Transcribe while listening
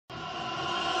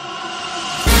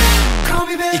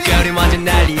이거리 완전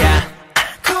난리야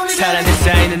사람들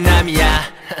사이는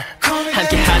남이야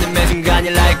함께하는 매 순간이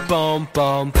like boom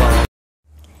boom boom.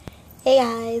 Hey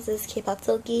guys, it's K-pop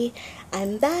Toki.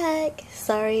 I'm back.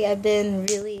 Sorry, I've been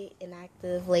really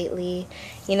inactive lately.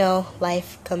 You know,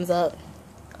 life comes up,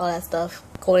 all that stuff,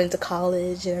 going into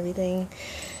college and everything.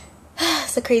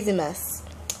 It's a crazy mess,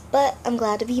 but I'm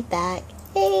glad to be back.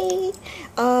 Hey,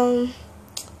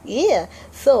 yeah.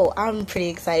 So I'm pretty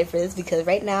excited for this because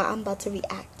right now I'm about to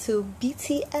react to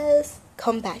BTS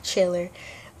comeback trailer.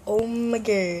 Oh my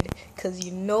god, because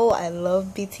you know I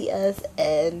love BTS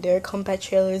and their comeback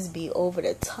trailers be over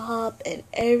the top and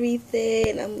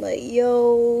everything. I'm like,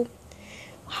 yo,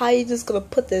 how you just gonna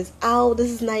put this out?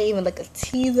 This is not even like a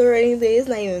teaser or anything. It's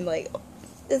not even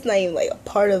like a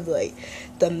part of like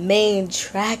the main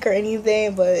track or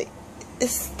anything, but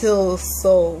it's still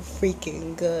so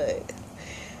freaking good.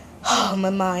 Oh, my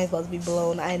mind's about to be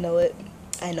blown. I know it.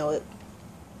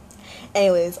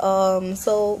 Anyways,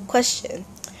 so question.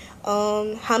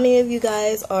 How many of you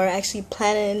guys are actually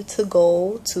planning to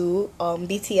go to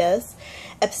BTS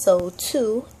episode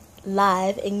 2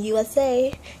 live in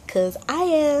USA? Cause I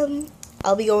am.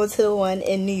 I'll be going to the one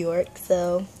in New York.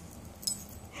 So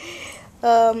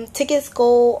tickets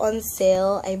go on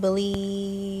sale, I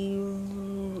believe,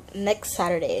 next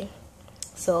Saturday.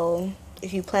 So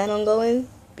if you plan on going,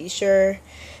 be sure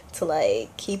to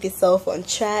like keep yourself on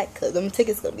track, cause them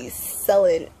tickets gonna be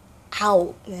selling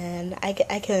out, man. I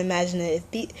can imagine it.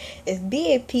 If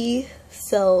BAP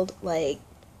sold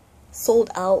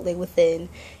out like within,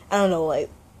 I don't know, like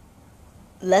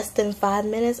less than 5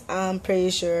 minutes, I'm pretty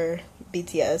sure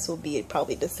BTS will be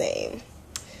probably the same.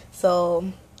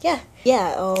 So yeah,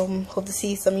 hope to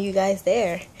see some of you guys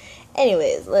there.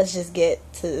 Anyways, let's just get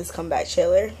to this comeback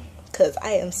trailer, cause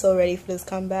I am so ready for this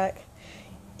comeback.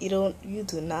 You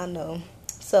do not know.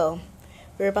 So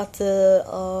we're about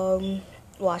to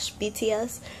watch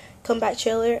BTS comeback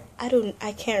trailer. I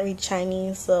can't read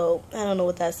Chinese, so I don't know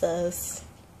what that says.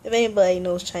 If anybody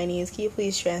knows Chinese, can you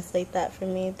please translate that for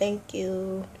me? Thank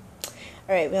you.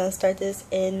 Alright, we're gonna start this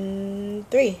in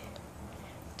 3,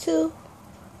 2,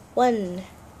 1.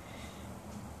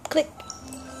 Click.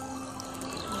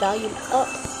 Volume up.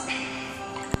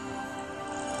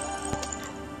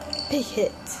 Big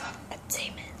hit.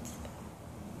 Entertainment.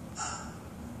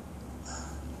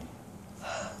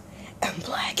 I'm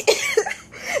black.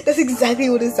 That's exactly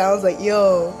what it sounds like,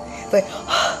 yo. Like,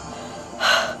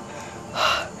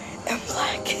 I'm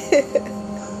black.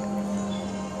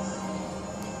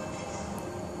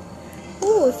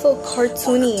 Ooh, it's so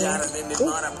cartoony.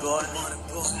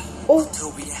 Oh,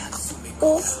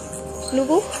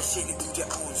 누구?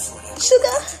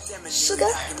 Sugar. For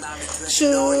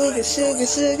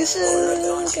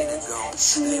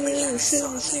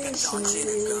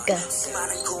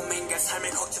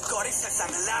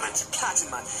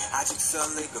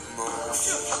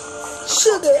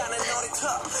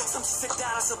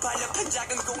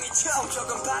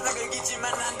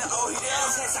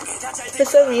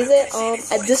some reason,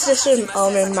 this just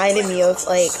reminded me of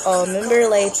like, remember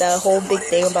like the whole big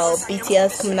thing about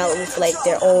BTS coming out with like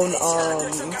their own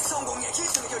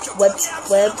web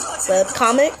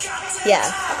comic?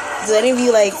 Yeah. Do any of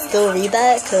you like still read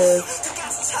that? Cause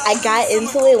I got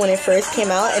into it when it first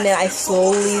came out, and then I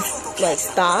slowly like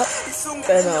stopped. I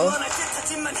don't know.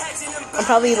 I'm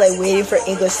probably like waiting for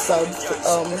English subs,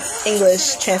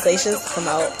 English translations to come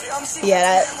out. Yeah,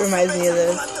 that reminds me of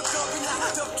this.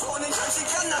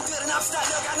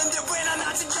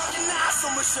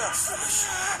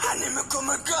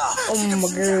 Oh my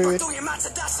god.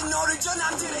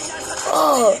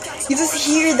 Oh, you just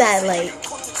hear that, like,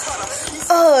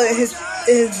 oh, his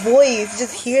voice, you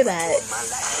just hear that.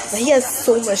 Like, he has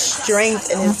so much strength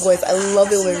in his voice. I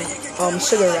love it when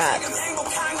Sugar rap.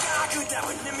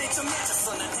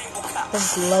 I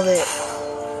just love it.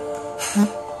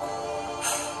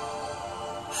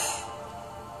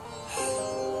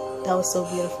 That was so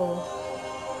beautiful.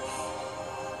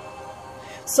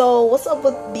 So what's up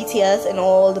with BTS and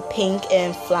all the pink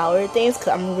and flower things? Cause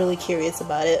I'm really curious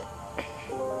about it.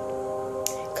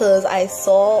 Cause I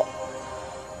saw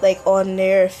like on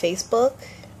their Facebook,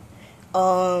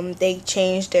 they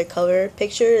changed their cover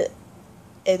picture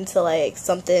into like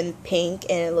something pink,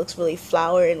 and it looks really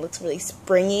flower and looks really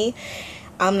springy.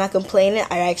 I'm not complaining.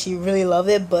 I actually really love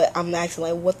it, but I'm asking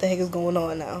like, what the heck is going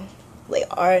on now? Like,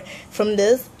 are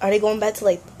they going back to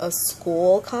like a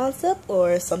school concept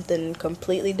or something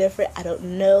completely different? I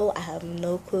don't know. I have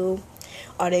no clue.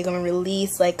 Are they gonna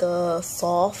release like a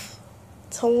soft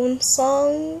tone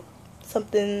song,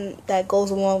 something that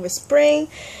goes along with spring?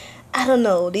 I don't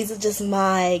know. These are just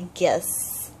my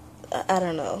guess. I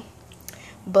don't know.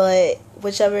 but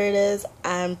whichever it is,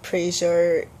 I'm pretty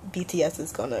sure BTS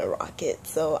is gonna rock it,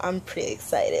 so I'm pretty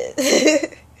excited.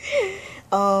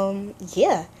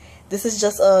 Yeah, this is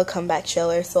just a comeback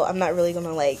trailer, so I'm not really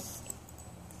gonna like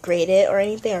grade it or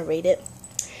anything or rate it,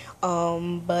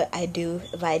 but I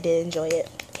did enjoy it.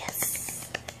 Yes,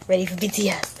 ready for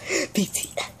BTS.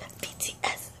 BTS,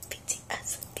 BTS,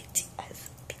 BTS, BTS,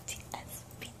 BTS,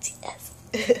 BTS.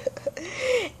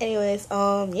 Anyways,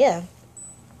 yeah.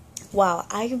 Wow,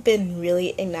 I've been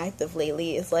really inactive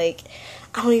lately. It's like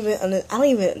I don't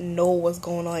even know what's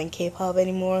going on in K-pop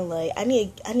anymore. Like I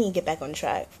need to get back on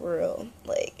track for real.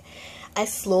 Like I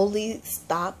slowly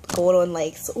stopped going on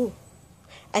like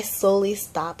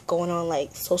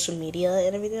social media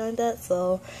and everything like that.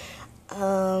 So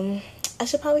I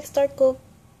should probably go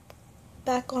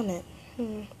back on it.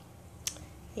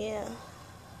 Yeah.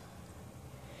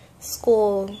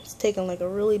 School is taking like a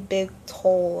really big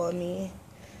toll on me.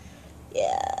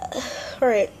 Yeah.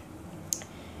 Alright.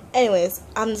 Anyways,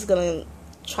 I'm just gonna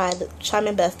try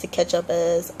my best to catch up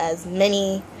as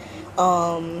many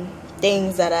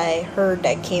things that I heard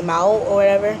that came out or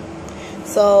whatever.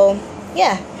 So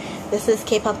yeah, this is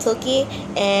K-pop Toki,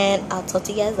 and I'll talk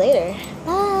to you guys later.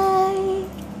 Bye.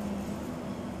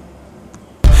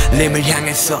 림을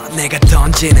향해서 내가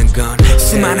던지는 건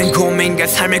수많은 고민과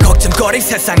삶의 걱정거리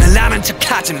세상을 아는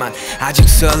척하지만 아직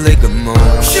설레고 뭐